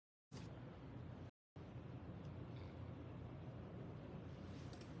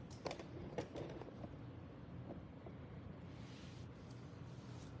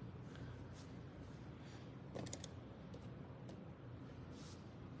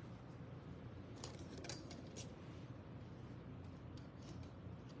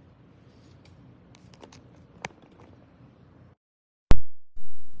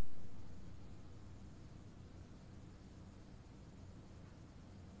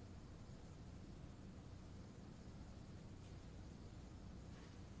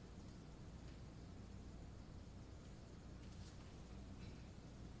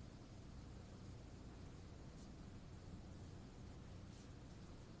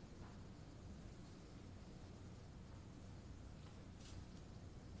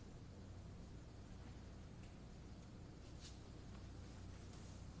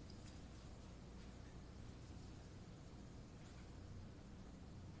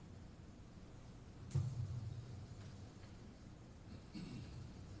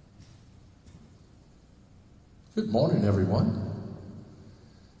Good morning, everyone.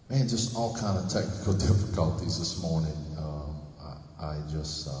 Man, just all kind of technical difficulties this morning. I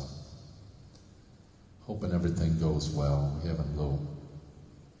just hoping everything goes well.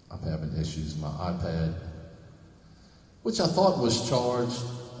 I'm having issues. My iPad, which I thought was charged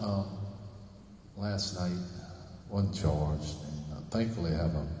last night, wasn't charged. And thankfully, I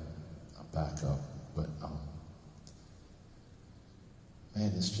have a backup. But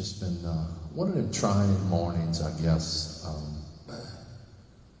man, it's just been one of them trying mornings, I guess.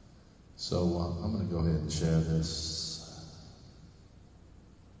 So I'm going to go ahead and share this.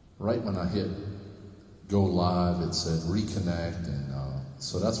 Right when I hit go live, it said reconnect, and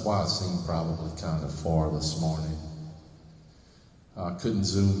so that's why I seem probably kind of far this morning. I couldn't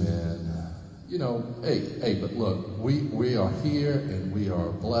zoom in. You know, hey, but look, we are here and we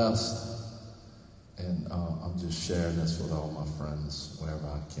are blessed. And I'm just sharing this with all my friends wherever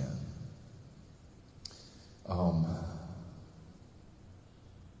I can.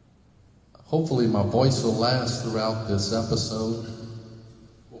 Hopefully my voice will last throughout this episode.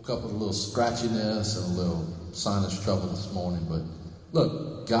 Woke up with a little scratchiness and a little sinus trouble this morning. But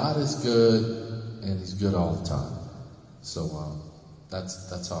look, God is good and He's good all the time. So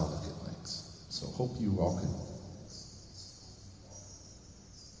that's how I look at things. So hope you all can.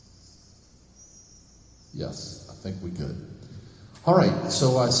 Yes, I think we're good. All right,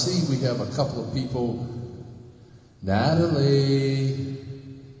 so I see we have a couple of people. Natalie,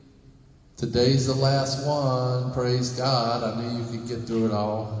 today's the last one. Praise God. I knew you could get through it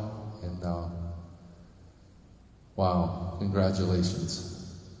all. And wow,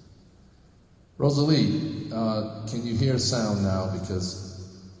 congratulations. Rosalie, can you hear sound now?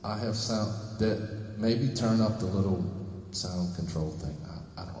 Because I have sound that maybe turn up the little sound control thing.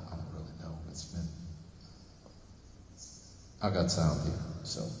 I don't really know. It's been. I got sound here,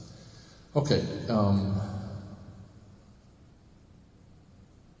 so. Okay.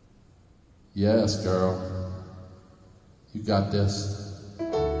 Yes, girl. You got this.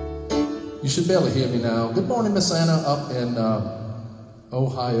 You should be able to hear me now. Good morning, Miss Anna up in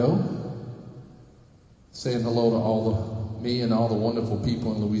Ohio. Saying hello to me and all the wonderful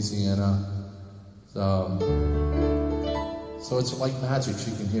people in Louisiana. So it's like magic.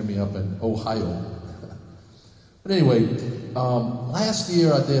 She can hear me up in Ohio. But anyway, last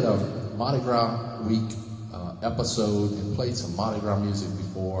year I did a Mardi Gras week episode and played some Mardi Gras music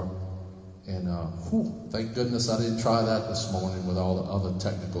before. And thank goodness I didn't try that this morning with all the other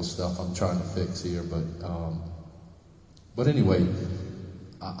technical stuff I'm trying to fix here. But anyway,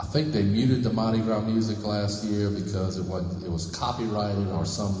 I think they muted the Mardi Gras music last year because it was copyrighted or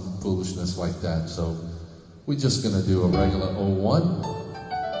some foolishness like that. So we're just going to do a regular 01.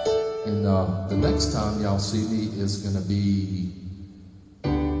 And the next time y'all see me is going to be,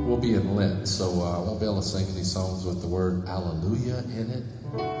 we'll be in Lent, so I won't be able to sing any songs with the word hallelujah in it.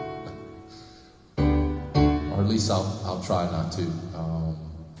 Or at least I'll try not to.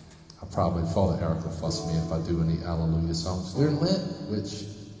 Father Eric will fuss me if I do any hallelujah songs. We're in Lent, which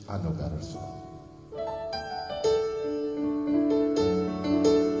I know better, so.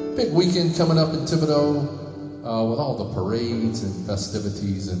 Big weekend coming up in Thibodaux. With all the parades and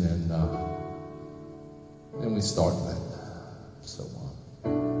festivities, and then we start Lent. So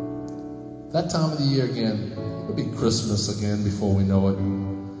that time of the year again, it'll be Christmas again before we know it.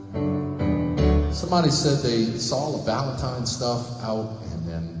 Somebody said they saw the Valentine stuff out, and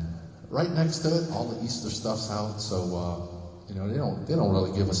then right next to it, all the Easter stuff's out. So they don't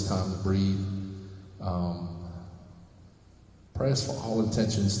really give us time to breathe. Prayers for all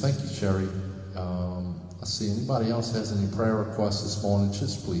intentions. Thank you, Sherry. Let's see, anybody else has any prayer requests this morning,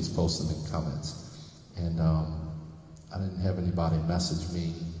 just please post them in comments. And I didn't have anybody message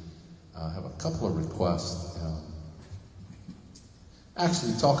me. I have a couple of requests.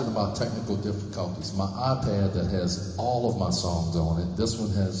 Actually, talking about technical difficulties, my iPad that has all of my songs on it, this one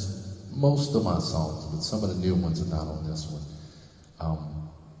has most of my songs, but some of the new ones are not on this one.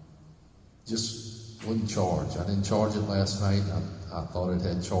 Just wouldn't charge. I didn't charge it last night. I thought it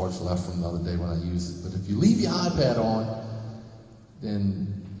had charge left from the other day when I used it. But if you leave your iPad on,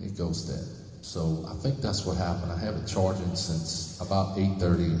 then it goes dead. So I think that's what happened. I have it charging since about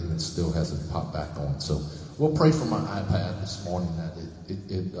 8:30 and it still hasn't popped back on. So we'll pray for my iPad this morning that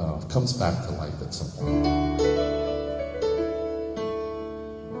it comes back to life at some point.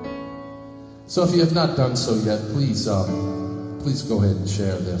 So if you have not done so yet, please go ahead and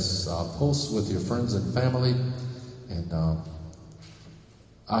share this post with your friends and family. And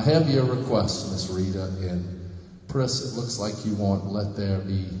I have your request, Miss Rita, and Pris, it looks like you want "Let There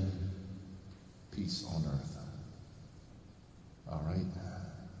Be Peace on Earth." All right.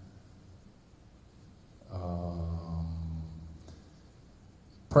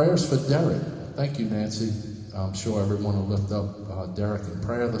 Prayers for Derek. Thank you, Nancy. I'm sure everyone will lift up Derek in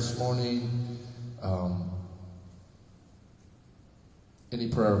prayer this morning. Any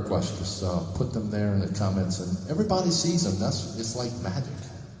prayer requests, just put them there in the comments, and everybody sees them. It's like magic.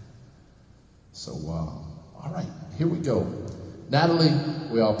 So, all right, here we go. Natalie,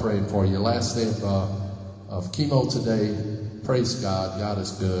 we all praying for you. Last day of chemo today. Praise God. God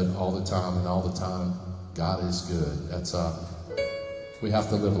is good all the time, and all the time, God is good. That's we have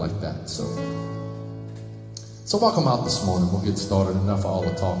to live like that. So welcome out this morning. We'll get started. Enough of all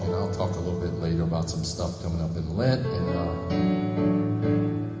the talking. I'll talk a little bit later about some stuff coming up in Lent. And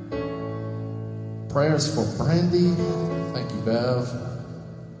prayers for Brandy. Thank you, Bev.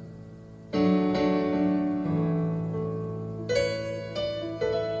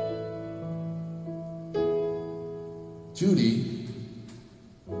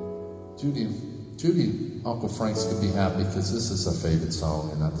 Judy, Uncle Frank's could be happy because this is her favorite song,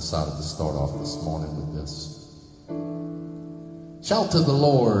 and I decided to start off this morning with this. Shout to the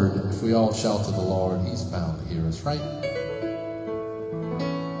Lord. If we all shout to the Lord, He's bound to hear us, right?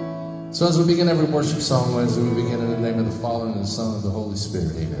 So as we begin every worship song, as we begin in the name of the Father and the Son and the Holy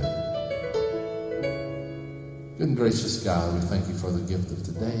Spirit, amen. Good and gracious God, we thank you for the gift of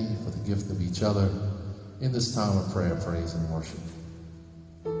today, for the gift of each other in this time of prayer, praise, and worship.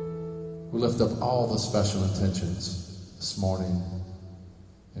 We lift up all the special intentions this morning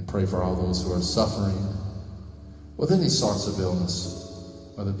and pray for all those who are suffering with any sorts of illness,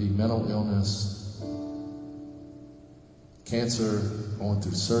 whether it be mental illness, cancer, going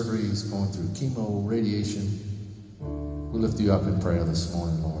through surgeries, going through chemo, radiation. We lift you up in prayer this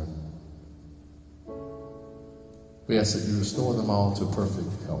morning, Lord. We ask that you restore them all to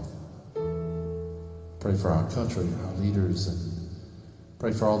perfect health. Pray for our country, our leaders, and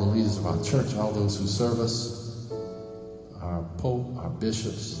pray for all the leaders of our church, all those who serve us, our Pope, our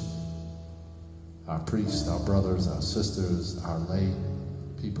bishops, our priests, our brothers, our sisters, our lay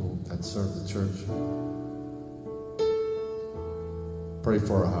people that serve the church. Pray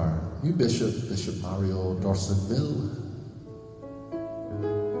for our new bishop, Bishop Mario Dorsenville.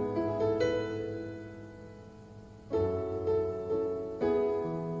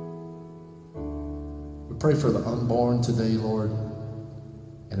 We pray for the unborn today, Lord,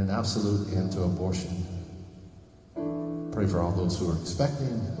 and an absolute end to abortion. Pray for all those who are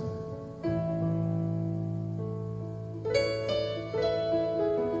expecting.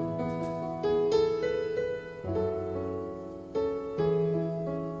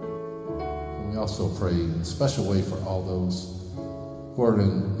 And we also pray in a special way for all those who are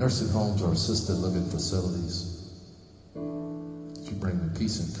in nursing homes or assisted living facilities. That you bring them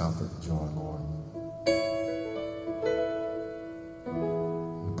peace and comfort and joy, Lord.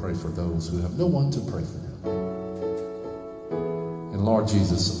 Pray for those who have no one to pray for them. And Lord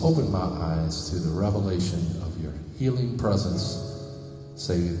Jesus, open my eyes to the revelation of your healing presence,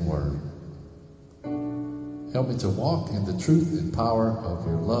 saving word. Help me to walk in the truth and power of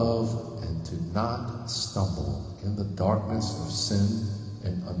your love and to not stumble in the darkness of sin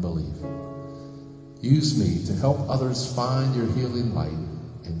and unbelief. Use me to help others find your healing light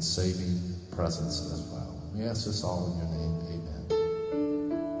and saving presence as well. We ask this all in your name.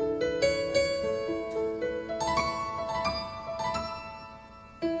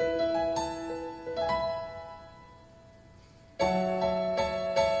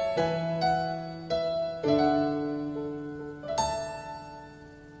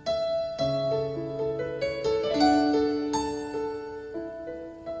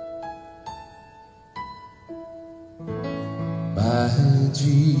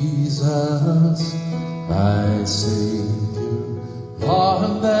 Jesus, my Savior,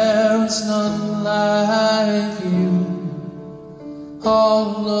 Lord, there is none like you.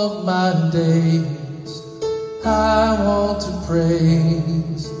 All of my days I want to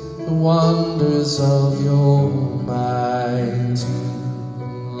praise the wonders of your mighty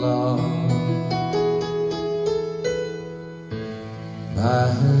love.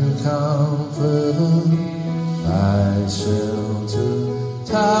 My comfort, my shelter,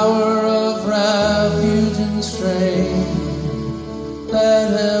 tower of refuge and strength.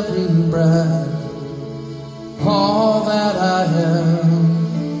 Let every breath, all that I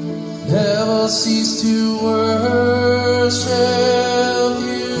am, never cease to worship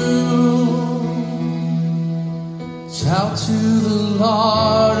you. Shout to the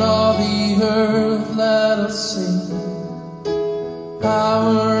Lord of the earth, let us sing.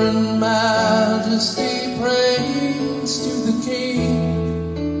 Power and majesty, praise to the King.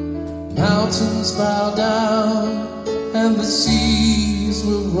 Mountains bow down and the seas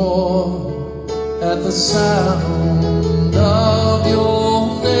will roar at the sound of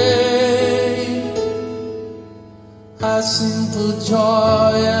your name. sing for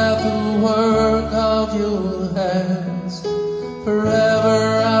joy at the work of your hands.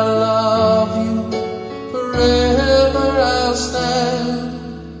 Forever I love you, forever I'll stand.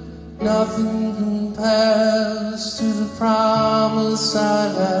 Nothing compares to the promise I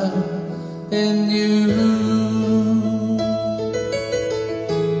have in you.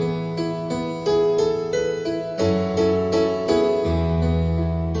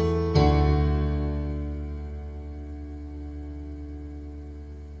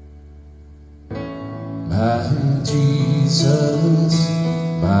 My Jesus,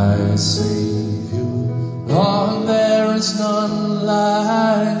 my Savior, Lord, there is none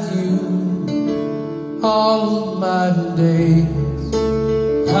like you. All of my days,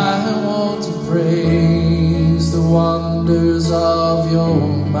 I want to praise the wonders of your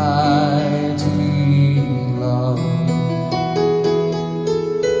mighty love.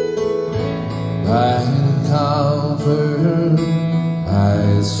 My comfort,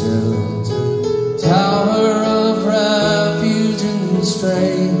 my shelter, tower of refuge and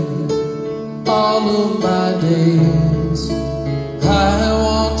strength. All of my days, I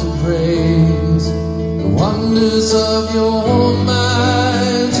want to praise the wonders of your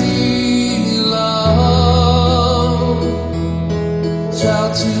mighty love.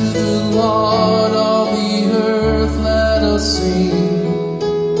 Shout to the Lord, all the earth, let us sing.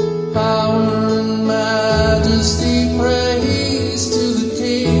 Power and majesty, praise to the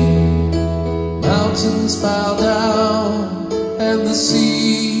King. Mountains bow down and the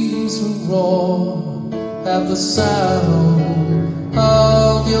seas will roar at the sound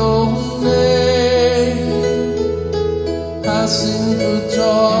of your name. I sing for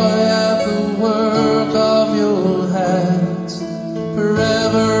joy at the work of your hands.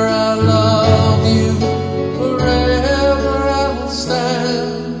 Forever I love you, forever I will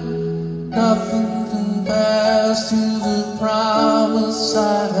stand. Nothing compares to the promise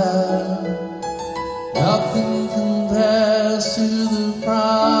I have. Nothing compares to the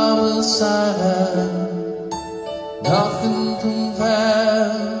promise I have. Nothing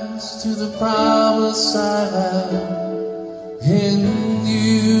compares to the promise I have in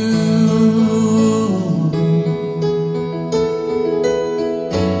you.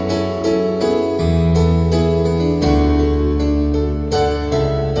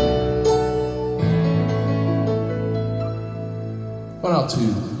 Went out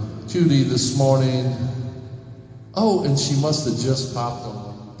to Judy this morning. Oh, and she must have just popped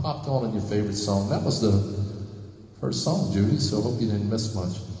on in your favorite song. That was the first song, Judy, so I hope you didn't miss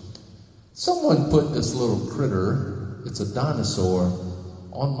much. Someone put this little critter, it's a dinosaur,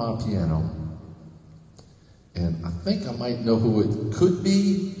 on my piano. And I think I might know who it could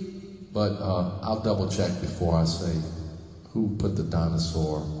be, but I'll double check before I say who put the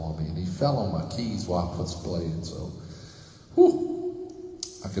dinosaur on me. And he fell on my keys while I was playing, so whew,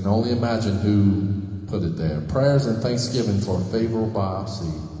 I can only imagine who put it there. Prayers and thanksgiving for a favorable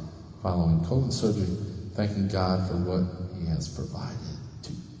biopsy following colon surgery, thanking God for what he has provided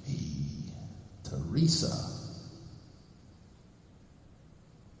to me. Teresa.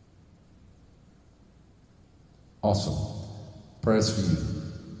 Awesome. Prayers for you.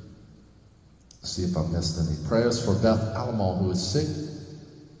 Let's see if I missed any. Prayers for Beth Alamo, who is sick.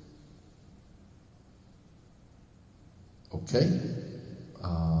 Okay.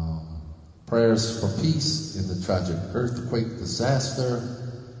 Prayers for peace in the tragic earthquake disaster.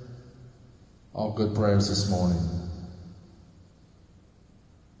 All good prayers this morning.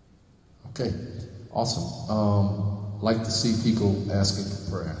 Okay, awesome. Like to see people asking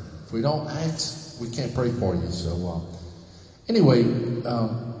for prayer. If we don't ask, we can't pray for you. So anyway,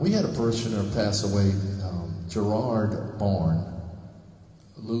 we had a parishioner pass away, Gerard Bourne,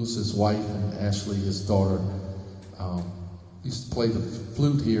 lose his wife and Ashley, his daughter. Used to play the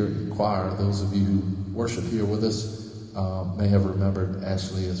flute here in choir. Those of you who worship here with us may have remembered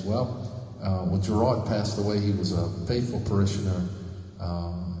Ashley as well. When Gerard passed away, he was a faithful parishioner,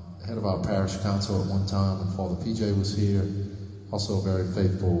 head of our parish council at one time, and Father PJ was here, also a very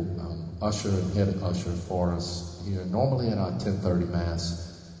faithful usher and head usher for us here, normally at our 10:30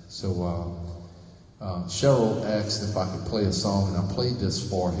 Mass. So Cheryl asked if I could play a song, and I played this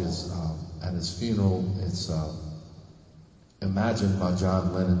for his at his funeral. It's Imagine by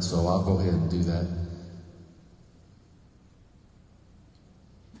John Lennon, so I'll go ahead and do that.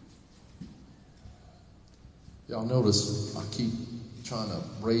 Y'all notice I keep trying to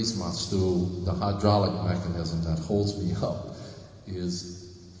raise my stool. The hydraulic mechanism that holds me up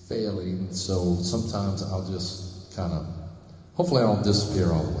is failing, so sometimes I'll just kind of, hopefully I don't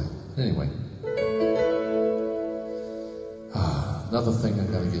disappear all the way. Anyway, another thing I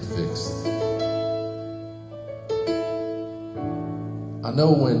gotta get fixed. I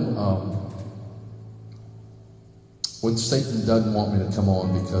know when Satan doesn't want me to come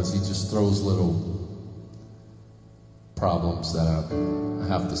on because he just throws little problems that I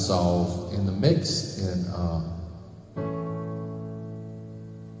have to solve in the mix.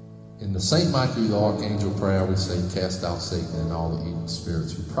 In the St. Michael the Archangel prayer, we say, cast out Satan and all the evil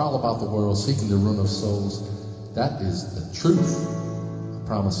spirits who prowl about the world seeking the ruin of souls. That is the truth. I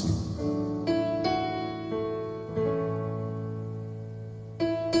promise you.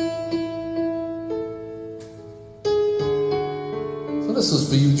 So this is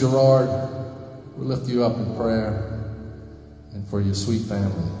for you, Gerard. We lift you up in prayer and for your sweet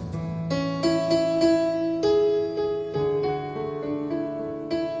family.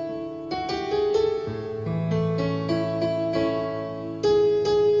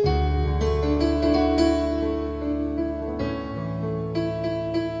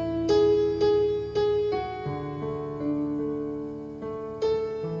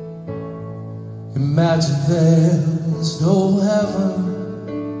 Imagine there's no heaven.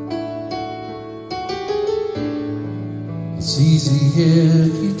 It's easy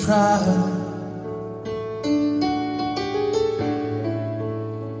if you try.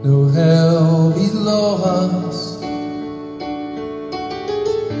 No hell below us.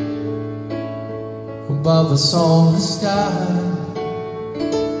 Above us on the sky.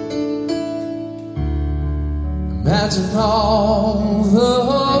 Imagine all the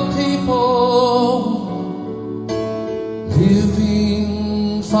people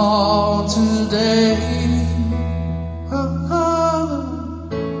living for today.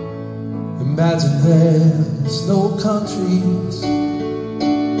 Imagine there's no countries.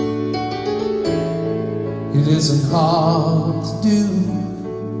 It isn't hard to do.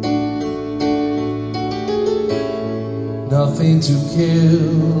 Nothing to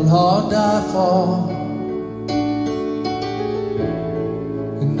kill or die for.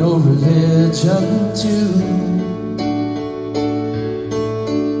 And no religion too.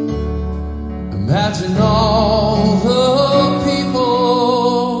 Imagine all the people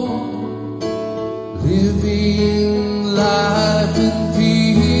living life in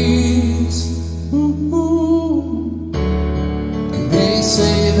peace. Ooh. You may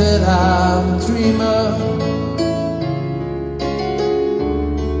say that I'm a dreamer,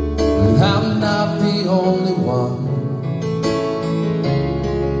 but I'm not the only one.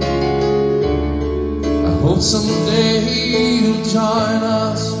 I hope someday you'll join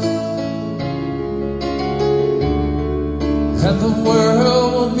us, and the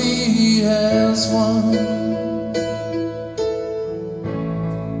world will be as one.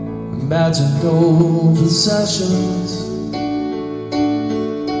 Imagine no possessions.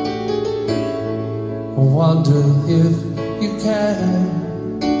 I wonder if you can.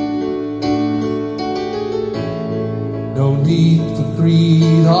 No need for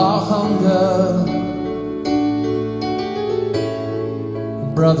greed or hunger.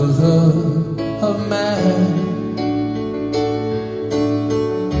 Brotherhood of man.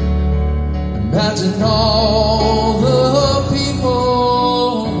 Imagine all the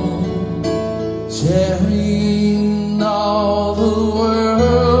people sharing all the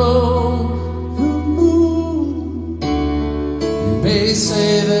world. Ooh. You may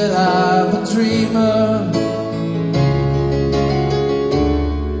say that I'm a dreamer,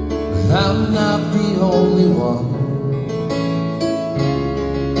 but I'm not the only one.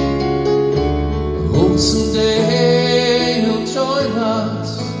 I hope someday you'll join us,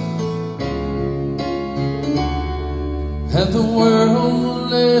 and the world will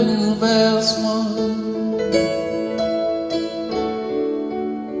live as one.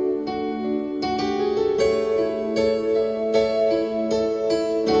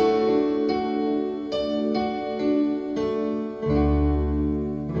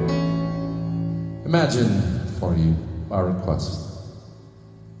 Imagine for you our request.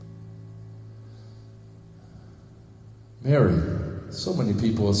 Mary, so many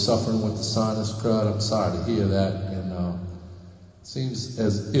people are suffering with the sinus crud. I'm sorry to hear that, and seems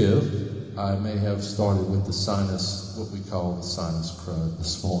as if I may have started with the sinus, what we call the sinus crud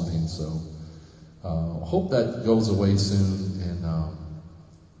this morning. So hope that goes away soon,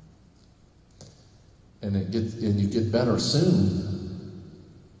 and you get better soon.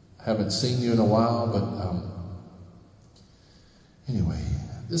 Haven't seen you in a while, but anyway,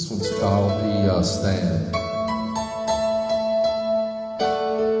 this one's called the Stand.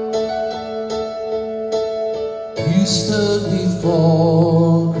 You stood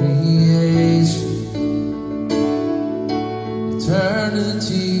before creation,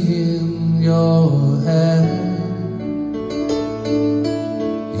 eternity in your hand.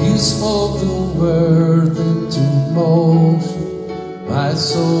 You spoke the word into motion, my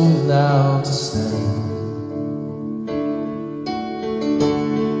soul now to stand.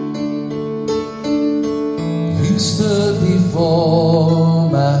 You stood before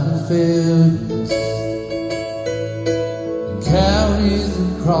my failures and carried the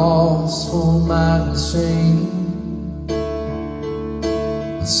cross for my shame.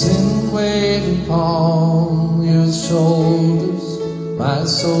 Sin weighed upon your shoulders, my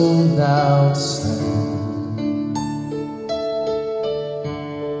soul now to stand.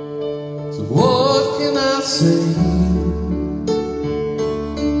 So what can I say?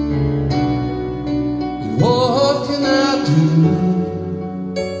 And what can I do?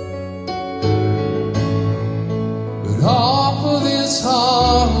 But offer this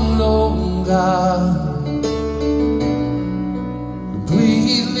heart, oh God, to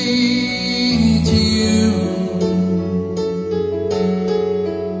you.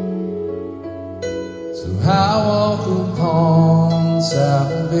 So I walk upon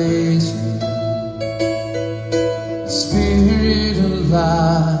salvation, the Spirit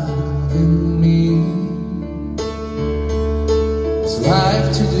alive in me. It's life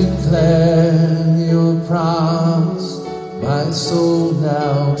to declare your promise, my soul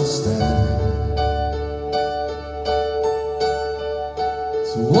now to stand.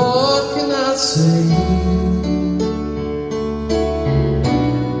 So what can I say?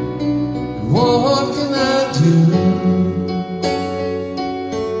 And what can I do?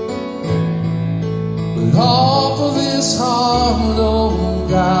 But offer this heart, oh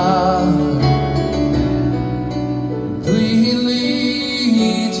God, completely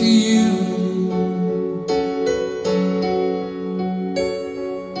to you.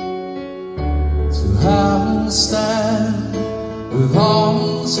 So I will stand with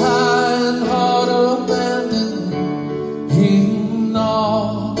arms high and heart abandoned, in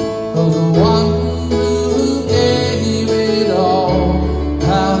awe of the one who gave it all. I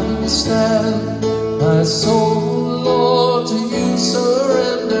will stand, my soul, Lord, to you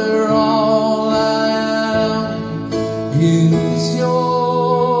surrender. All I am is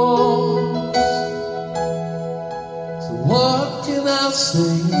yours. So what can I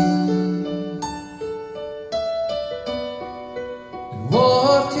say?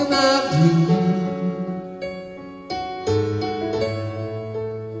 What can I do?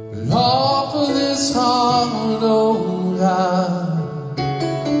 But offer this heart, oh God,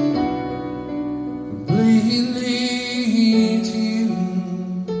 completely to you.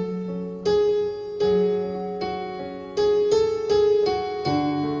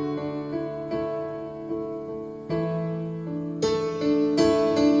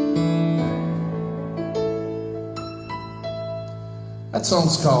 That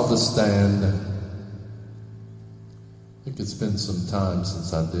song's called The Stand. I think it's been some time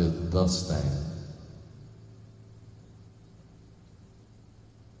since I did The Stand.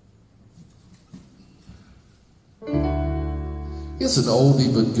 It's an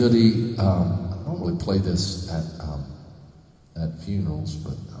oldie but goodie. I normally play this at funerals,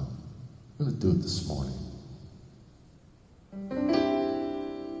 but I'm going to do it this morning.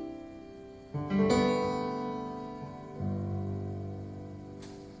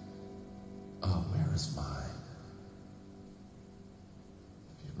 Where's my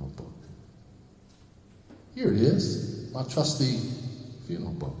funeral book? Here it is, my trusty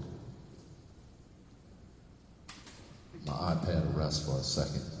funeral book. My iPad will rest for a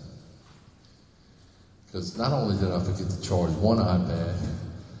second. Because not only did I forget to charge one iPad,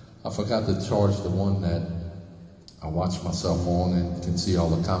 I forgot to charge the one that I watch myself on and can see all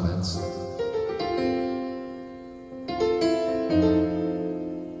the comments.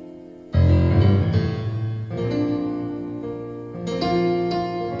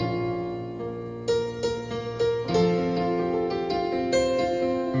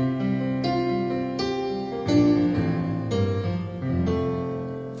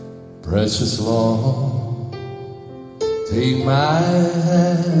 Precious Lord, take my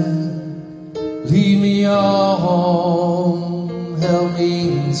hand, lead me on, help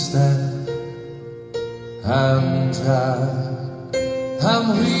me stand. I'm tired,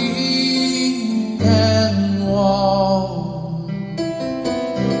 I'm weak and worn.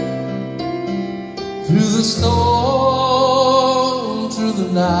 Through the storm, through the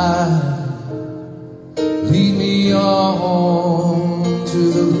night, lead me on to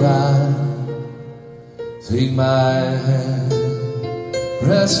the right. Take my hand,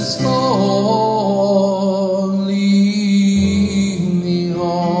 precious Lord, lead me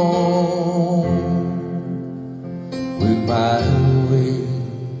home. With my way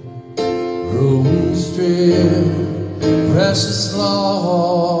grown straight, precious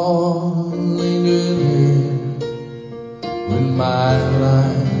Lord, linger near. When my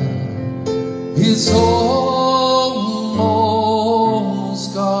life is almost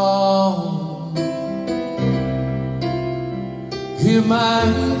gone. Hear my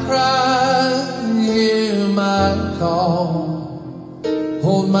cry, hear my call.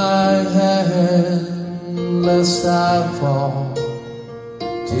 Hold my hand lest I fall.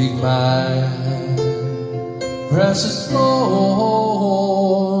 Take my hand, precious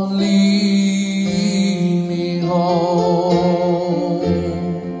Lord, lead me home.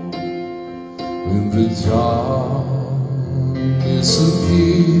 When the darkness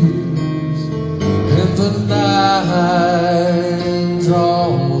appears and the night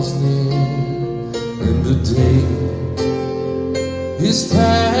draws near, and the day is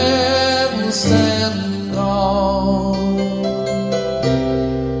past and gone,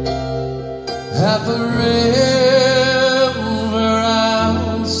 at the river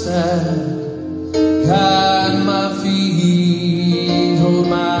I'll stand, guide my feet, hold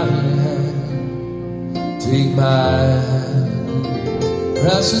my hand, take my hand,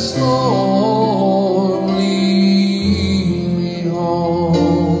 precious Lord, lead me home.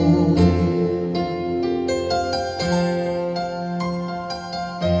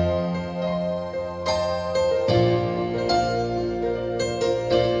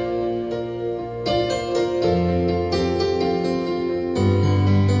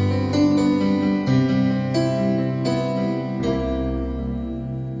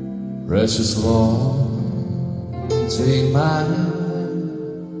 Precious Lord, take my hand,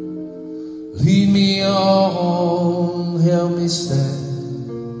 lead me on, help me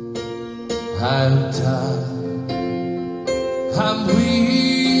stand. I'm tired, I'm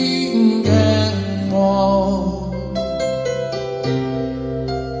weak and worn.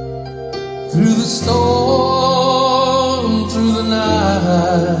 Through the storm, through the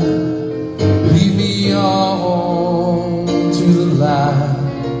night, lead me on to the light.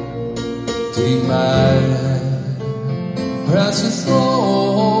 Take my hand, precious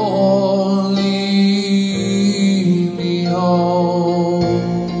Lord, lead me home.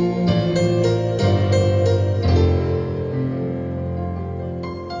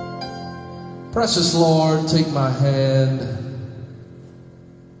 Precious Lord, take my hand.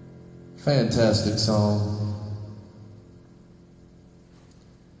 Fantastic song.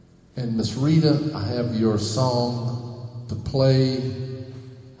 And Miss Rita, I have your song to play,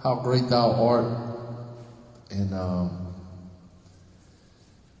 How Great Thou Art. And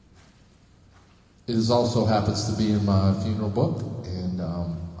it also happens to be in my funeral book. And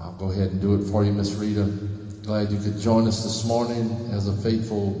I'll go ahead and do it for you, Miss Rita. Glad you could join us this morning as a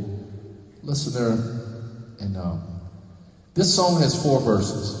faithful listener. And this song has 4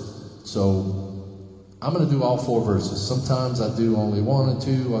 verses. So I'm going to do all 4 verses. Sometimes I do only 1 or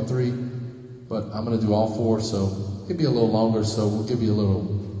 2 or 3, but I'm going to do all 4. So it'll be a little longer. So we'll give you a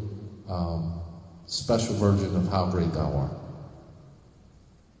little special version of How Great Thou Art.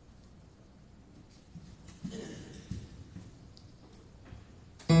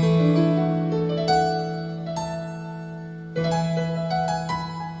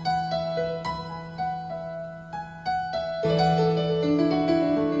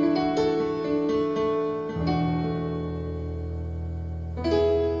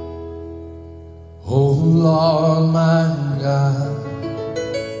 Oh Lord my God,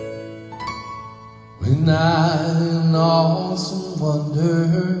 when I in awesome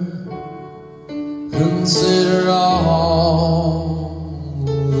wonder consider all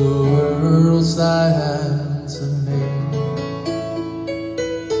the worlds thy hands have made,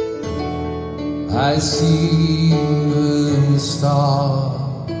 I see the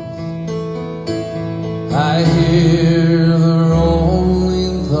stars, I hear the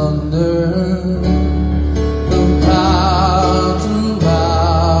rolling thunder,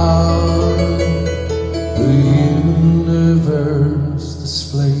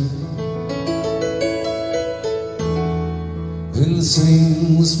 then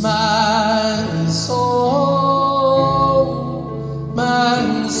sings my soul,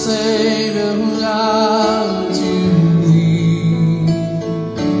 my Savior unto thee.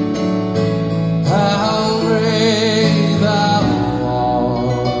 How great thou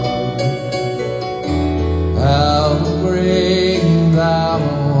art, how great thou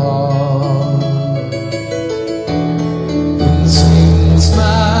art. Then sings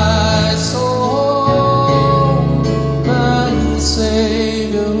my soul,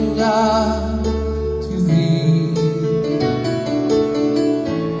 Savior God, to thee.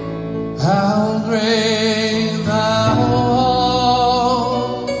 How great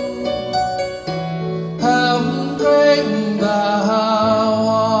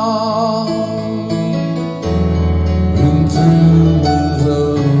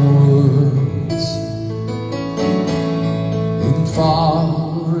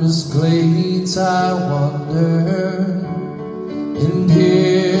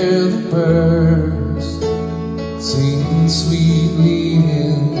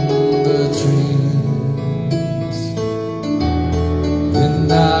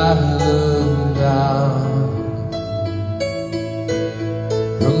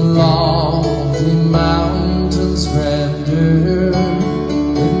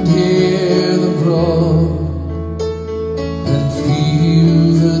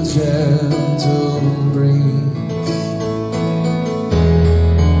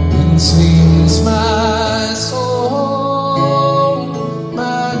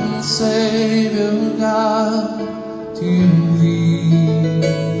Savior God, to thee.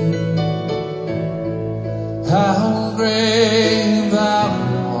 How great thou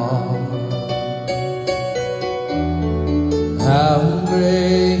art, how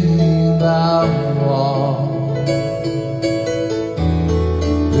great thou art,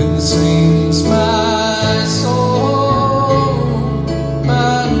 then sings my soul,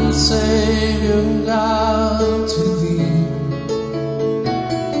 my Savior God, to thee.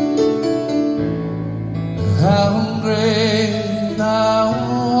 How great thou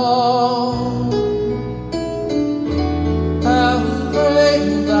art, how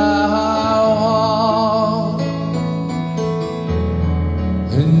great thou art.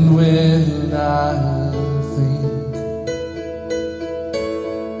 And when I think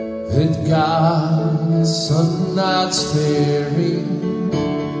that God, His Son not sparing,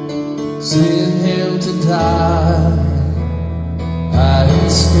 sent Him to die, I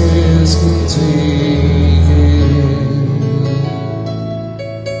scarce can take it,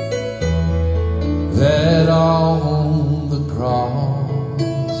 that on the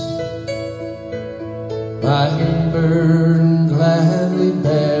cross my burden gladly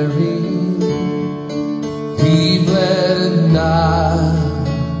bearing, He bled and died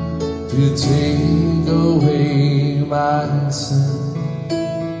to take away my sin.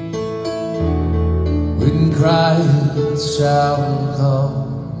 When Christ shall come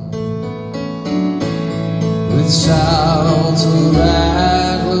with shouts of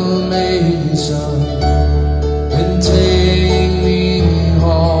acclamation and take me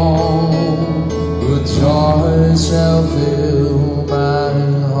home, with joy shall fill my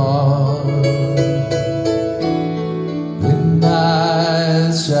heart. Then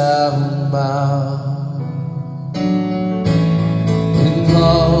I shall bow in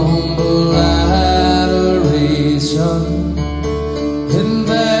humble adoration, and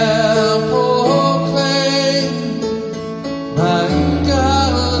there proclaim, my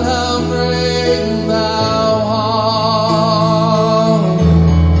God, how great thou art.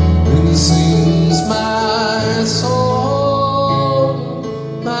 Then sings my soul,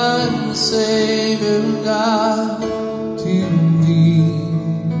 my Savior God, to thee.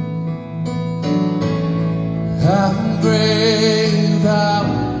 How great thou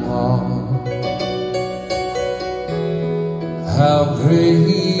art, how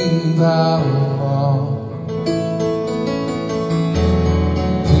great thou art.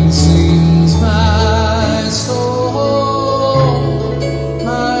 Then sings my soul,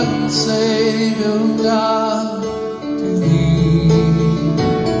 my Savior God, to thee.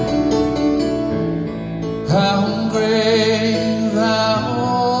 How great thou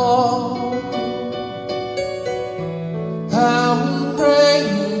art, how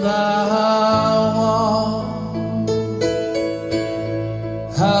great thou art,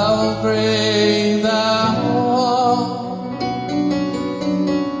 how great thou art,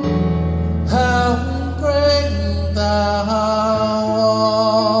 how great thou art.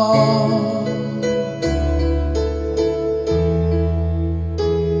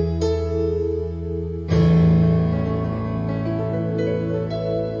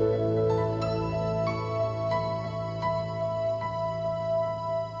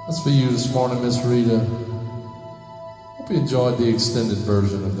 That's for you this morning, Miss Rita. Hope you enjoyed the extended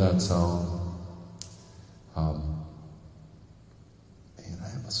version of that song. Man, I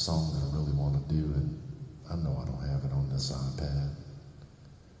have a song that I really want to do, and I know I don't have it on this iPad.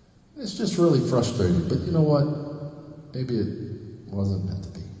 It's just really frustrating, but you know what? Maybe it wasn't meant to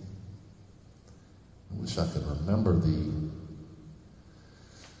be. I wish I could remember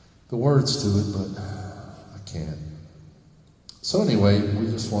the words to it, but I can't. So anyway, I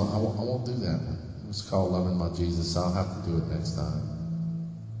won't do that one. It's called Loving My Jesus. I'll have to do it next time.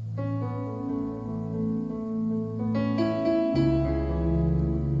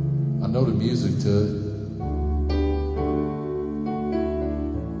 I know the music to it.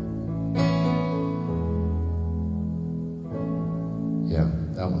 Yeah,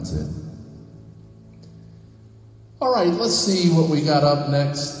 that one's it. All right, let's see what we got up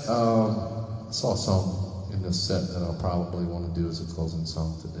next. I saw a song in this set that I'll probably want to do as a closing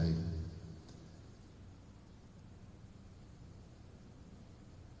song today.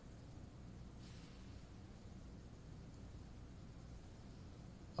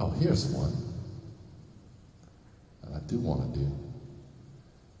 Oh, here's one that I do want to do.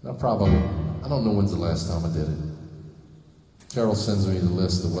 And I don't know when's the last time I did it. Carol sends me the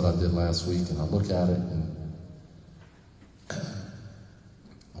list of what I did last week, and I look at it, and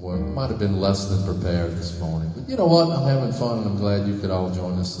well, it might have been less than prepared this morning. But you know what? I'm having fun, and I'm glad you could all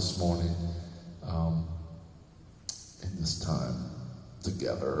join us this morning in this time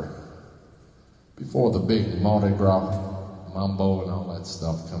together. before the big Mardi Gras mambo and all that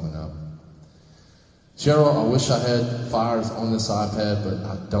stuff coming up. Cheryl, I wish I had fires on this iPad, but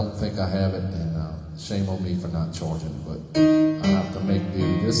I don't think I have it, and shame on me for not charging, but I have to make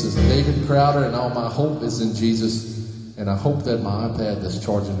do. This is David Crowder, and all my hope is in Jesus, and I hope that my iPad that's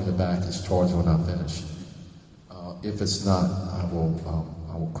charging in the back is charged when I finish. If it's not, I will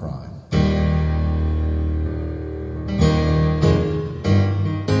cry.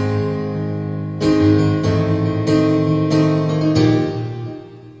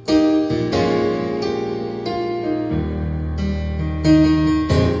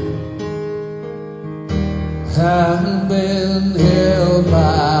 I've been held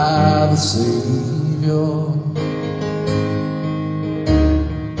by the Savior.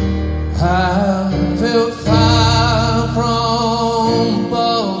 I felt fire from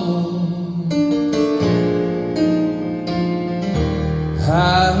above.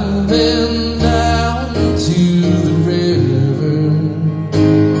 I've been down to the river.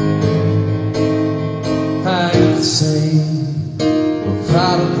 I am the same, a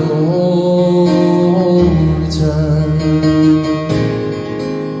prodigal return.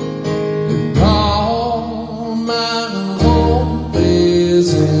 And all my hope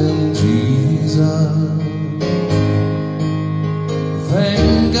is in Jesus.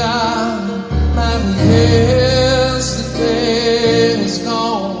 Thank God my yesterday is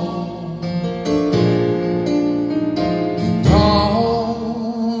gone, and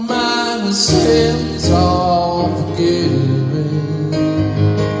all my sins are forgiven.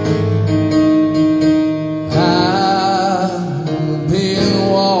 I've been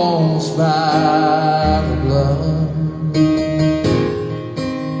washed by the blood.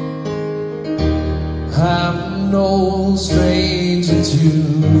 I'm no stranger to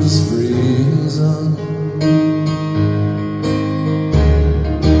this prison.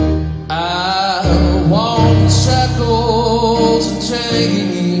 I want shackles and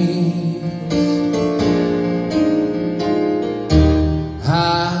chains.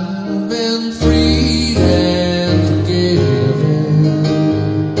 I've been freed and forgiven.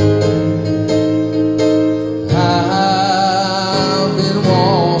 I've been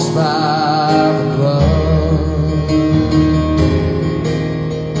washed by the blood,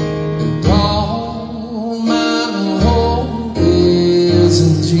 and all my hope is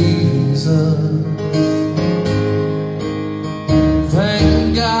in Jesus.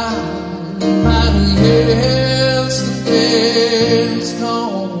 Thank God my yesterday is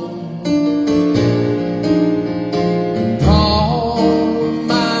gone, and all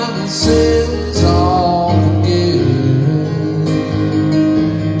my sins are forgiven.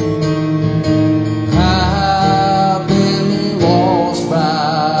 I've been washed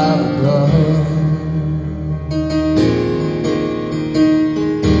by the blood.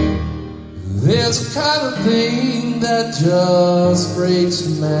 There's a kind of thing that just breaks a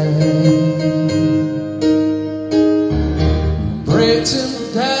man, breaks him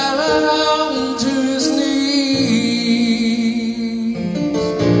down to his knees.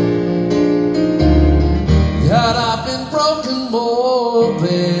 God, I've been broken more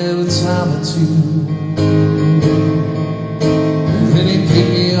than a time or two, and then he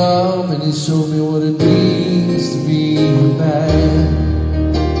picked me up and he showed me what it means to be a man.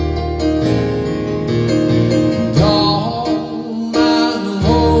 And all my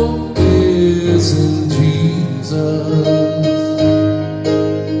hope is in Jesus.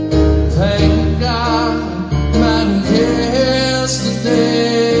 Thank God my yesterday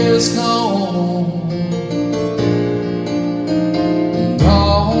is gone, and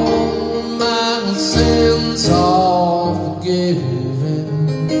all my sins are forgiven.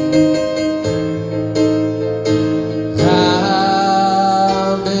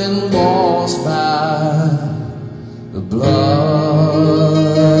 I've been washed by the blood.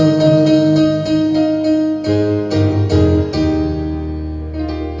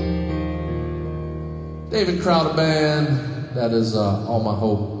 David Crowder Band, that is All My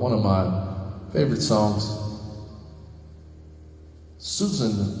Hope, one of my favorite songs.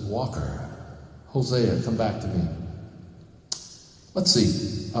 Susan Walker, Hosea, Come Back to Me. Let's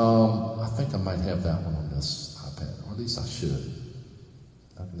see, I think I might have that one on this iPad, or at least I should.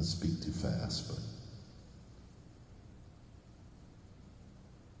 I'm not going to speak too fast, but.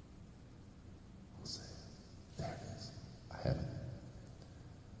 Hosea, there it is, I have it.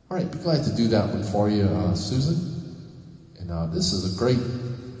 All right, be glad to do that one for you, Susan. And this is a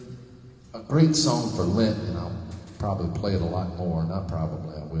great song for Lent, and I'll probably play it a lot more. Not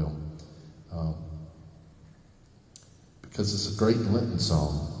probably, I will, because it's a great Lenten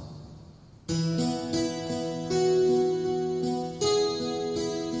song.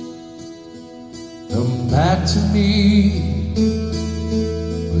 back to me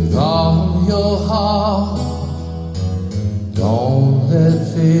with all your heart. Don't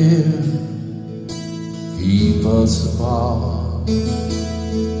let fear keep us apart.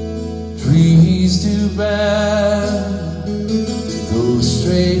 Trees do bend, go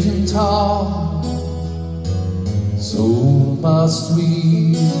straight and tall, so must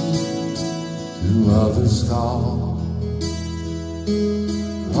we to others call.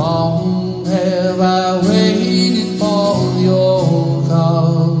 Long have I waited for your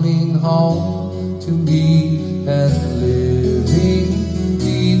coming home to me, and living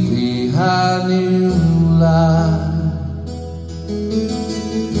deep behind new life.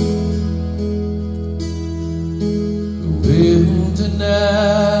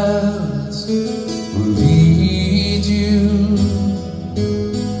 Wilderness will lead you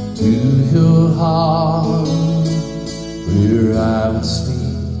to your heart, where I will speak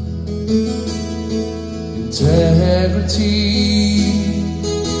integrity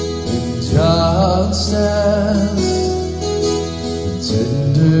and justice and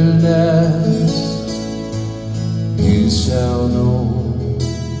tenderness you shall know.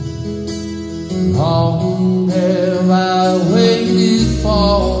 Long have I waited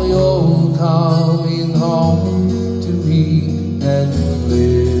for your coming home to me, and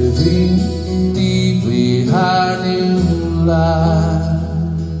living deep behind new life.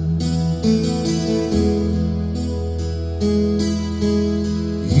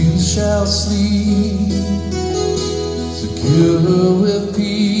 You shall sleep secure with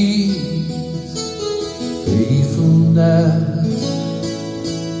peace, faithfulness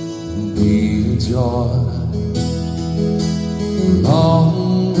be joy.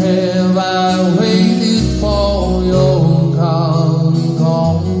 Long have I waited for your coming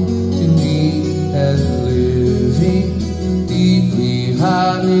home to me, and living deep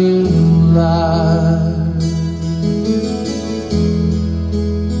behind new life.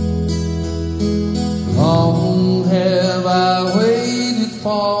 Long have I waited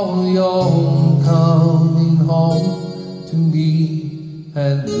for your coming home to me,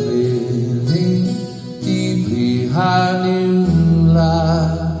 and living deep behind new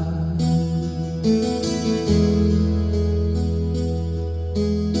life.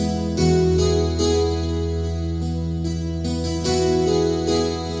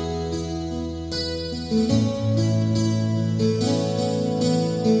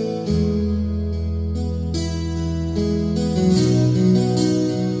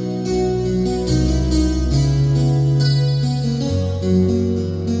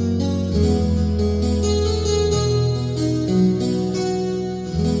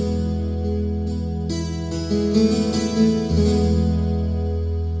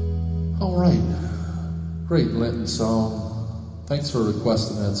 All right, great Lenten song. Thanks for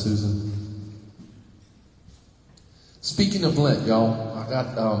requesting that, Susan. Speaking of Lent, y'all, I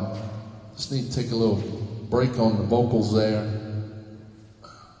got just need to take a little break on the vocals there.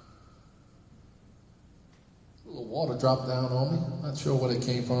 A little water dropped down on me. Not sure where it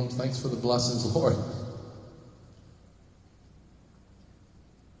came from. Thanks for the blessings, Lord.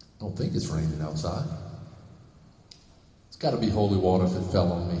 Don't think it's raining outside. It's got to be holy water if it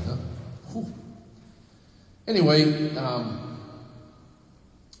fell on me, huh? Whew. Anyway,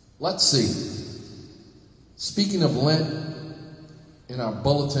 let's see. Speaking of Lent, in our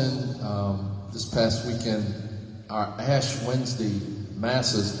bulletin this past weekend, our Ash Wednesday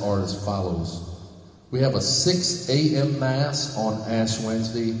masses are as follows. We have a 6 a.m. mass on Ash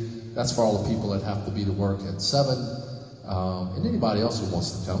Wednesday. That's for all the people that have to be to work at 7, and anybody else who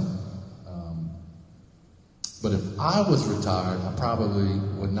wants to come. But if I was retired, I probably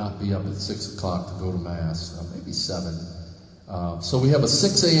would not be up at 6 o'clock to go to Mass, maybe 7. So we have a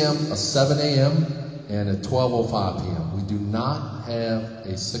 6 a.m., a 7 a.m., and a 12:05 p.m. We do not have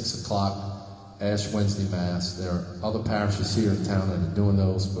a 6 o'clock Ash Wednesday Mass. There are other parishes here in town that are doing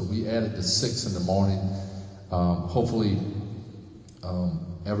those, but we added the 6 in the morning. Hopefully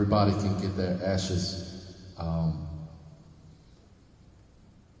everybody can get their ashes.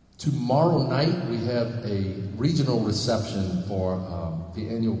 Tomorrow night, we have a regional reception for the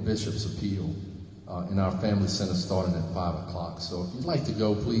annual Bishop's Appeal in our Family Center starting at 5 o'clock. So if you'd like to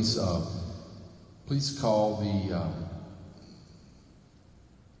go, please call the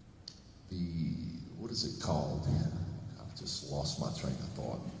what is it called? I've just lost my train of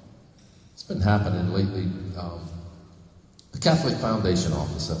thought. It's been happening lately. The Catholic Foundation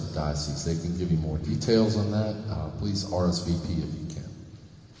office at the diocese, they can give you more details on that. Please RSVP if you can.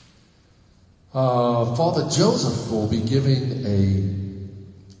 Father Joseph will be giving a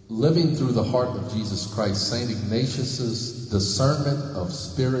Living Through the Heart of Jesus Christ, St. Ignatius's Discernment of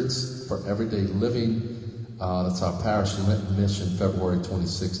Spirits for Everyday Living. That's our parish Lenten mission, February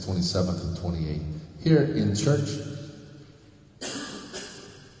 26th, 27th, and 28th. Here in church.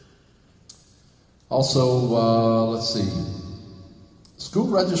 Also, let's see. School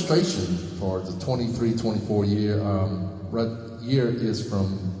registration for the 23-24 year is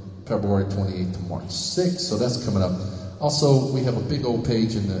from February 28th to March 6th, so that's coming up. Also, we have a big old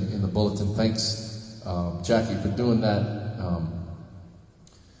page in the bulletin. Thanks, Jackie, for doing that.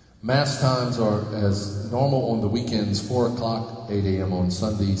 Mass times are as normal on the weekends, 4 o'clock, 8 a.m. on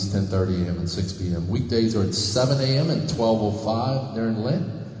Sundays, 10:30 a.m. and 6 p.m. Weekdays are at 7 a.m. and 12:05 during Lent.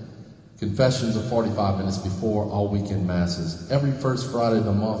 Confessions are 45 minutes before all weekend masses. Every first Friday of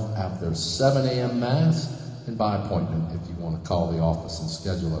the month after 7 a.m. Mass, and by appointment if you want to call the office and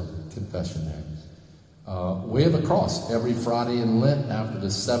schedule a confession there. Way of the Cross every Friday in Lent after the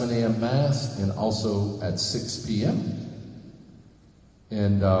 7 a.m. Mass and also at 6 p.m.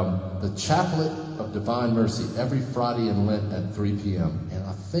 And the Chaplet of Divine Mercy every Friday in Lent at 3 p.m. And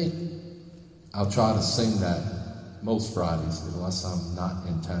I think I'll try to sing that most Fridays unless I'm not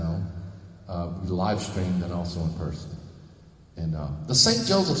in town. We live streamed and also in person. And the St.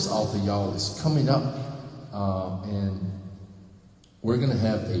 Joseph's altar, y'all, is coming up. And we're going to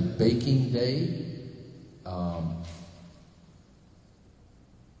have a baking day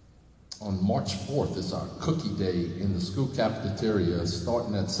on March 4th. Is our cookie day in the school cafeteria,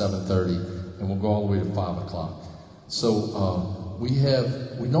 starting at 7:30, and we'll go all the way to 5 o'clock. So we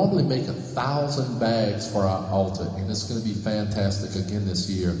normally make 1,000 bags for our altar, and it's going to be fantastic again this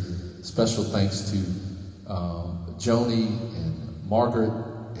year. Special thanks to Joni and Margaret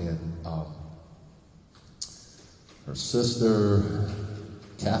and her sister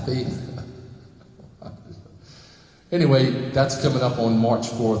Kathy. Anyway, that's coming up on March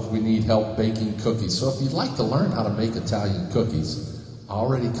 4th. We need help baking cookies. So if you'd like to learn how to make Italian cookies, I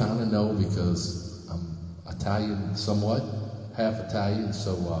already kind of know because I'm Italian somewhat, half Italian.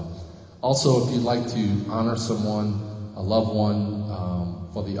 So also if you'd like to honor someone, a loved one,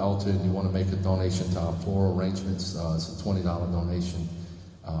 for the altar, and you want to make a donation to our floral arrangements, it's a $20 donation.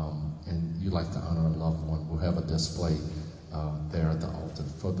 And you'd like to honor a loved one, we'll have a display there at the altar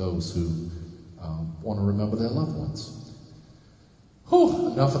for those who want to remember their loved ones.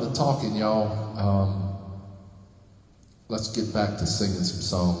 Whew, enough of the talking, y'all. Let's get back to singing some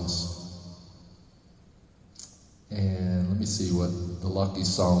songs. And let me see what the lucky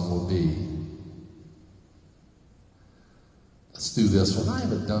song will be. Let's do this one. I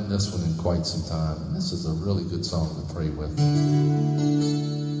haven't done this one in quite some time, and this is a really good song to pray with.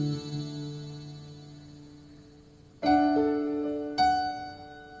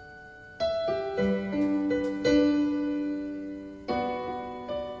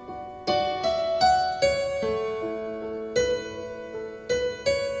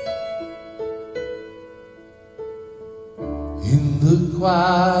 In the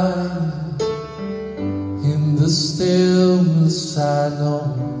quiet, in the stillness, I know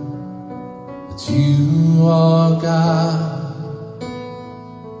that you are God.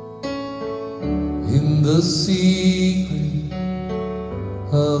 In the secret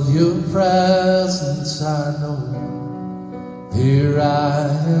of your presence, I know there I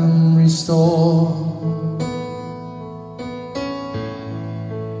am restored.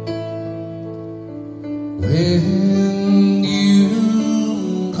 When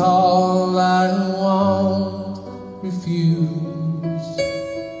you call, I won't refuse.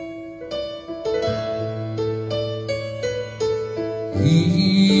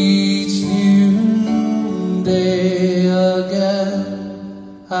 Each new day again,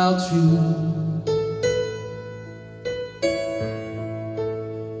 I'll choose.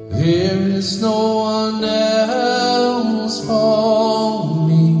 There is no one else for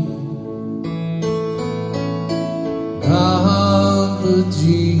me, none but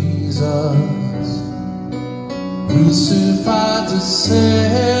Jesus, crucified to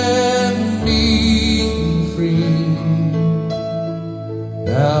set me free.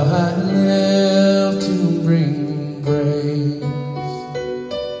 Now I live to bring praise.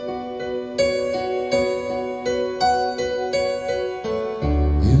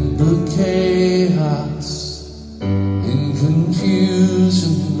 In the chaos, in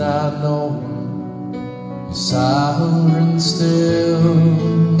confusion, I know you're sovereign still.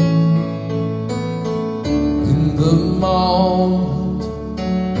 In the moment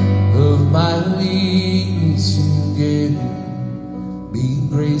of my weakness, you gave me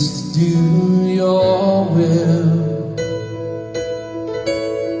grace to do your will.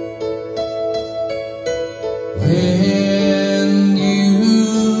 When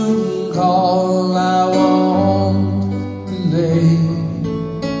you call, I won't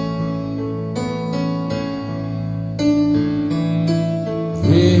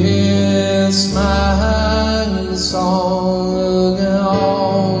is my song again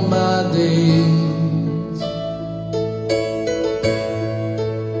all my days.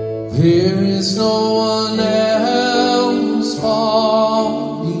 There is no one else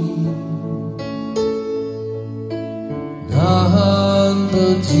for me, none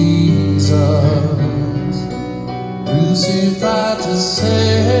but Jesus, crucified to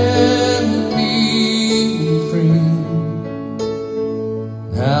set me free.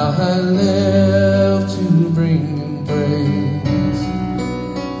 Now I live to bring praise.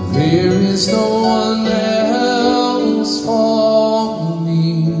 There is no one else for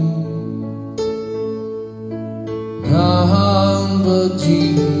me, none but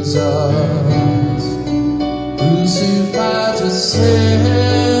Jesus, crucified to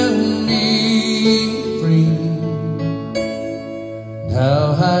set me free.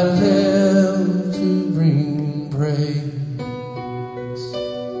 Now I live to bring praise.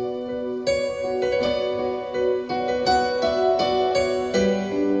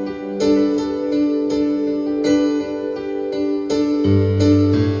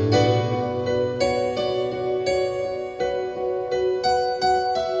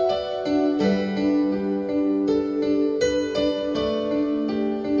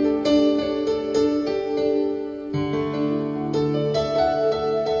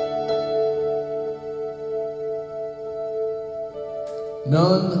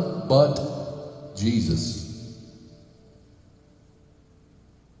 None but Jesus.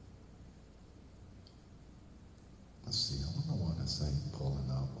 Let's see, I wonder why this ain't pulling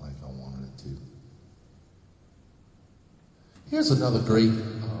up like I wanted it to. Here's another great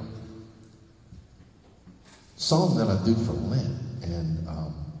song that I do for Lent, and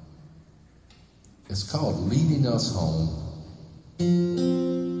it's called Leading Us Home.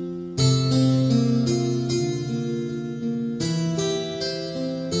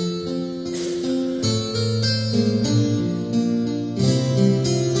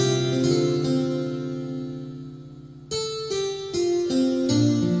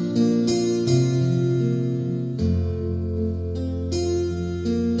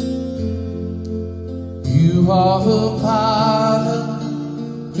 You are the potter,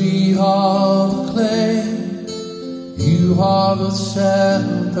 we are the clay. You are the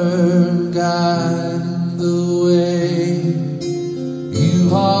shepherd guiding the way.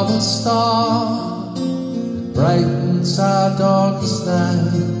 You are the star that brightens our darkest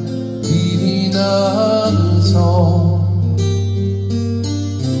night, leading us home,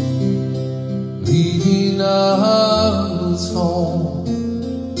 leading us home.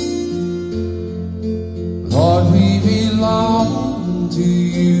 Lord, we belong to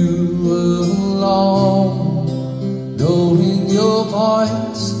you alone. Knowing your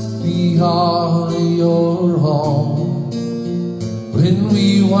voice, we are your home. When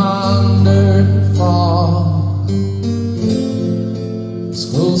we wander far, as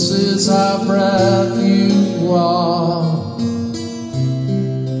close as our breath you are.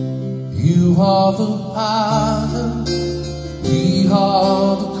 You are the potter, we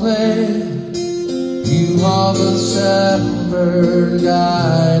are the clay. You are the shepherd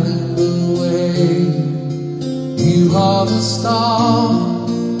guiding the way. You are the star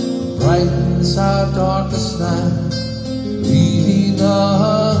that brightens our darkest night, leading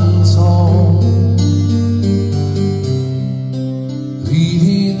us home,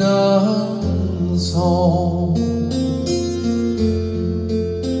 leading us home.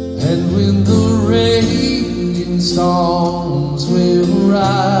 And when the raging storms will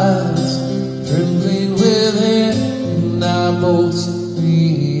rise, trembling within our boats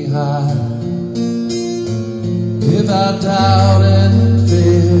we hide, without doubt and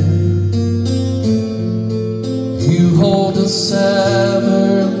fear, you hold us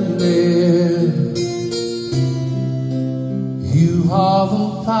ever near. You are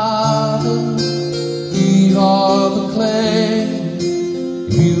the potter, we are the clay.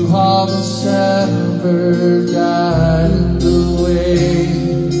 You are the shepherd guiding the way.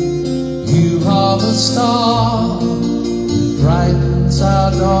 You are the star that brightens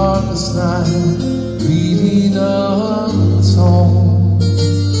our darkest night, leading us home,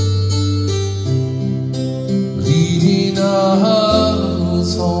 leading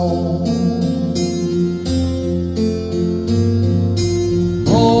us home.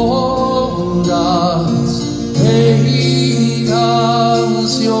 Mold us, make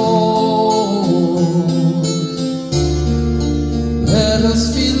us yours. Let us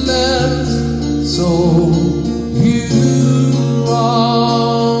be led so you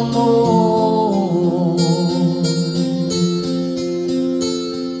are more.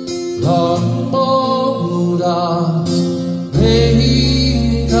 Lord, mold us,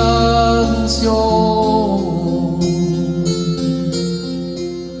 make us yours.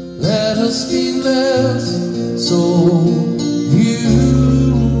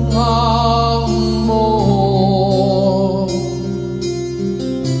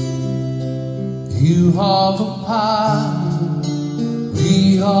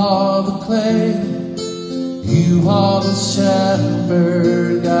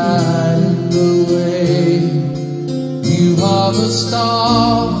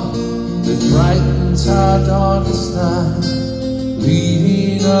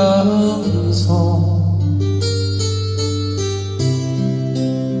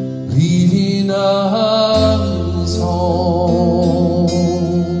 us home.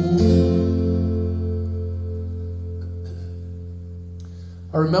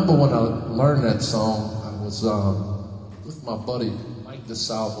 I remember when I learned that song, I was with my buddy Mike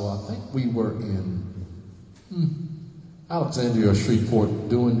DeSalvo. I think we were in Alexandria or Shreveport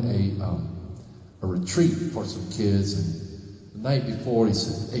doing a retreat for some kids, and the night before he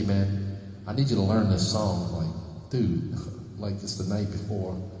said, "Hey man, I need you to learn this song." I'm like, dude, like it's the night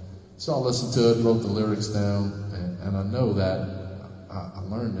before. So I listened to it, wrote the lyrics down, and I know that I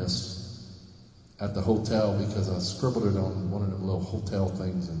learned this at the hotel because I scribbled it on one of them little hotel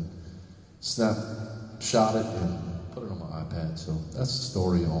things and snapshot it and put it on my iPad. So that's the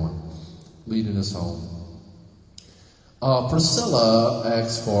story on leading us home. Priscilla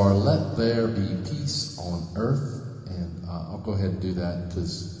asks for "Let There Be Peace on Earth," and I'll go ahead and do that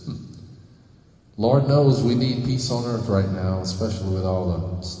because Lord knows we need peace on earth right now, especially with all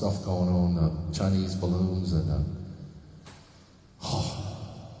the stuff going on, the Chinese balloons, and oh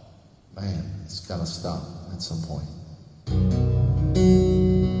man, it's got to stop at some point.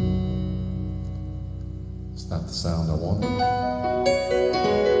 It's not the sound I wanted.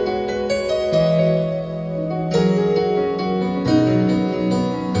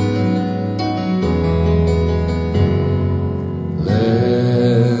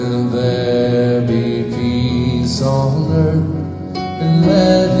 On earth, and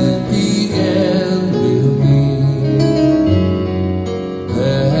let it begin with me.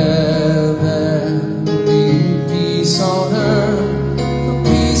 Let there be peace on earth, the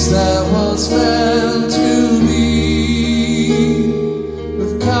peace that was meant to be.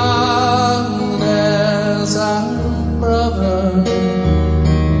 With God as our brother,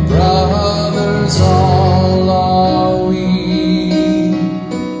 brothers all are we.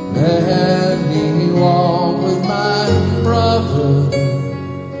 Let me walk with my brother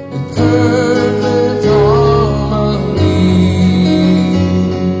in perfect harmony.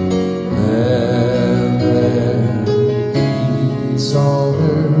 Let there be peace on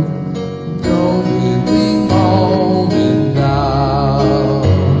earth, don't weeping moment now.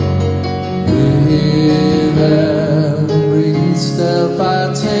 With every step I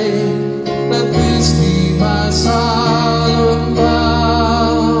take, let this be my solemn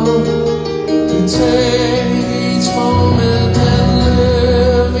vow, to take each moment and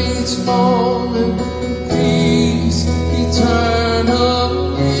live each moment in peace eternally.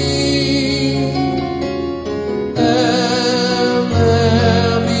 Let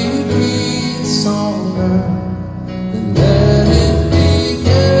there be peace on earth, and let it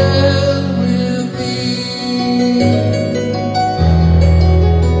begin with me.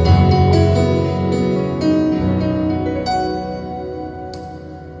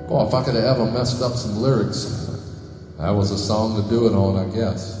 Boy, if I could have ever messed up some lyrics, that was a song to do it on, I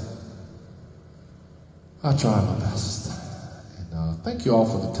guess. I tried my best. And thank you all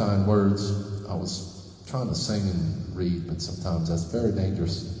for the kind words. I was trying to sing and read, but sometimes that's very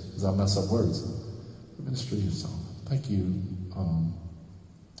dangerous because I mess up words. The ministry of song. Thank you,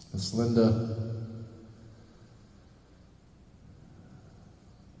 Miss Linda.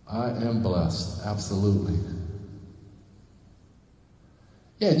 I am blessed, absolutely.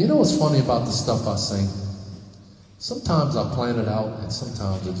 Yeah, and you know what's funny about the stuff I sing? Sometimes I plan it out, and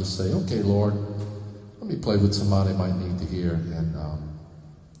sometimes I just say, "Okay, Lord, let me play with somebody I might need to hear," and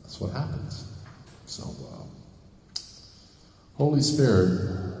that's what happens. So, Holy Spirit,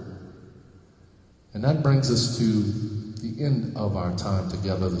 and that brings us to the end of our time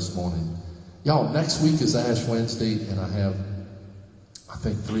together this morning. Y'all, next week is Ash Wednesday, and I have, I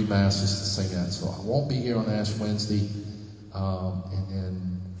think, 3 masses to sing at, so I won't be here on Ash Wednesday,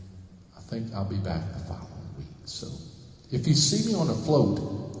 and I think I'll be back the following week. So if you see me on a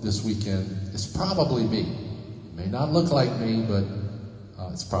float this weekend, it's probably me. It may not look like me, but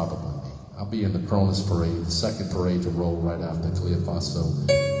it's probably me. I'll be in the Cronus Parade, the second parade to roll right after Cleophas. So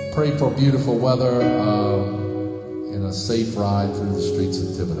pray for beautiful weather and a safe ride through the streets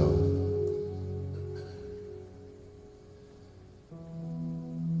of Thibodeau.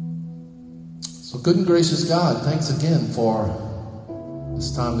 So good and gracious God, thanks again for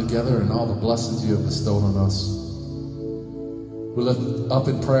this time together and all the blessings you have bestowed on us. We lift up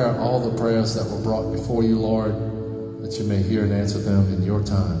in prayer all the prayers that were brought before you, Lord, that you may hear and answer them in your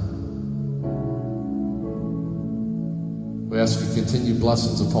time. We ask you continued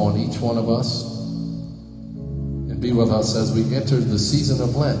blessings upon each one of us and be with us as we enter the season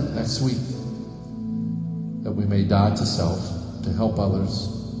of Lent next week, that we may die to self to help others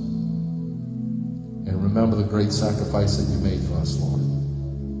and remember the great sacrifice that you made for us, Lord.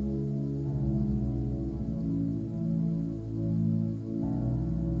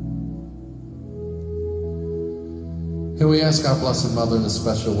 Here we ask our Blessed Mother in a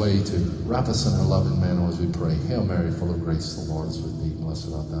special way to wrap us in her loving mantle as we pray. Hail Mary, full of grace, the Lord is with thee. Blessed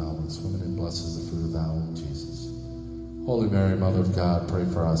art thou amongst women, and blessed is the fruit of thy womb, Jesus. Holy Mary, Mother of God, pray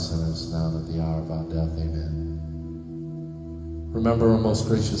for us sinners, now and at the hour of our death. Amen. Remember, O most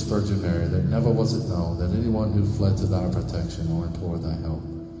gracious Virgin Mary, that never was it known that anyone who fled to thy protection or implored thy help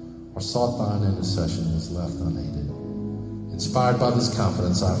or sought thine intercession was left unaided. Inspired by this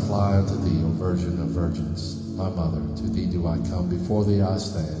confidence, I fly unto thee, O Virgin of Virgins, my Mother. To thee do I come, before thee I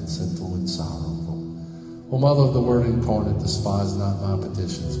stand, sinful and sorrowful. O Mother of the Word incarnate, despise not my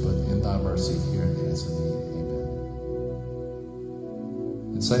petitions, but in thy mercy hear and answer me. Amen.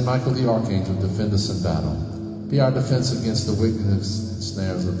 And Saint Michael the Archangel, defend us in battle. Be our defense against the wickedness and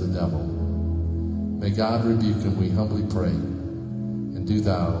snares of the devil. May God rebuke him, we humbly pray. And do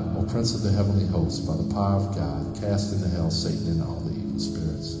thou, O Prince of the heavenly hosts, by the power of God, cast into hell Satan and all the evil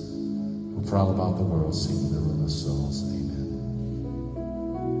spirits who prowl about the world seeking to ruin us souls. Amen.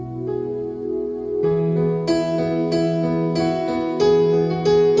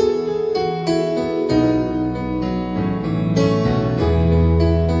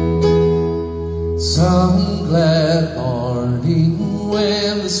 Some glad morning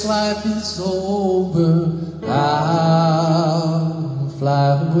when this life is over, I'll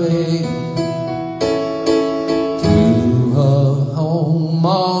fly away to a home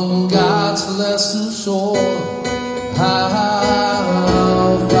on God's celestial shore.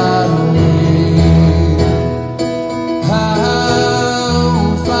 I'll fly away.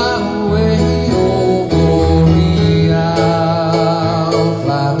 I'll fly away, oh glory. I'll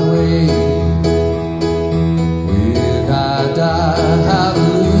fly away. When I die,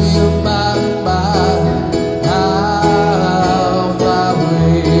 hallelujah, by and by, I'll fly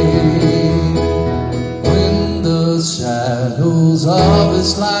away. When the shadows of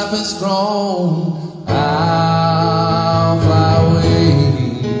this life is gone, I'll fly away.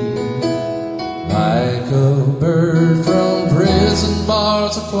 Like a bird from prison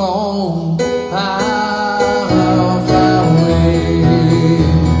bars are flown, I'll fly away.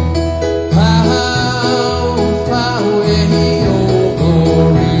 I'll fly away, oh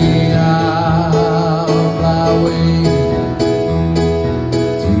glory, I'll fly away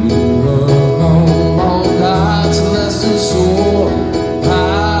to a home on God's celestial shore.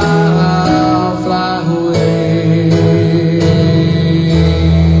 I'll fly away.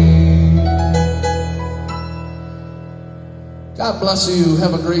 God bless you.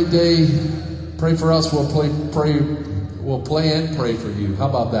 Have a great day. Pray for us. We'll play and pray for you. How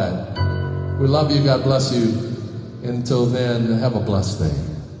about that? We love you. God bless you. Until then, have a blessed day.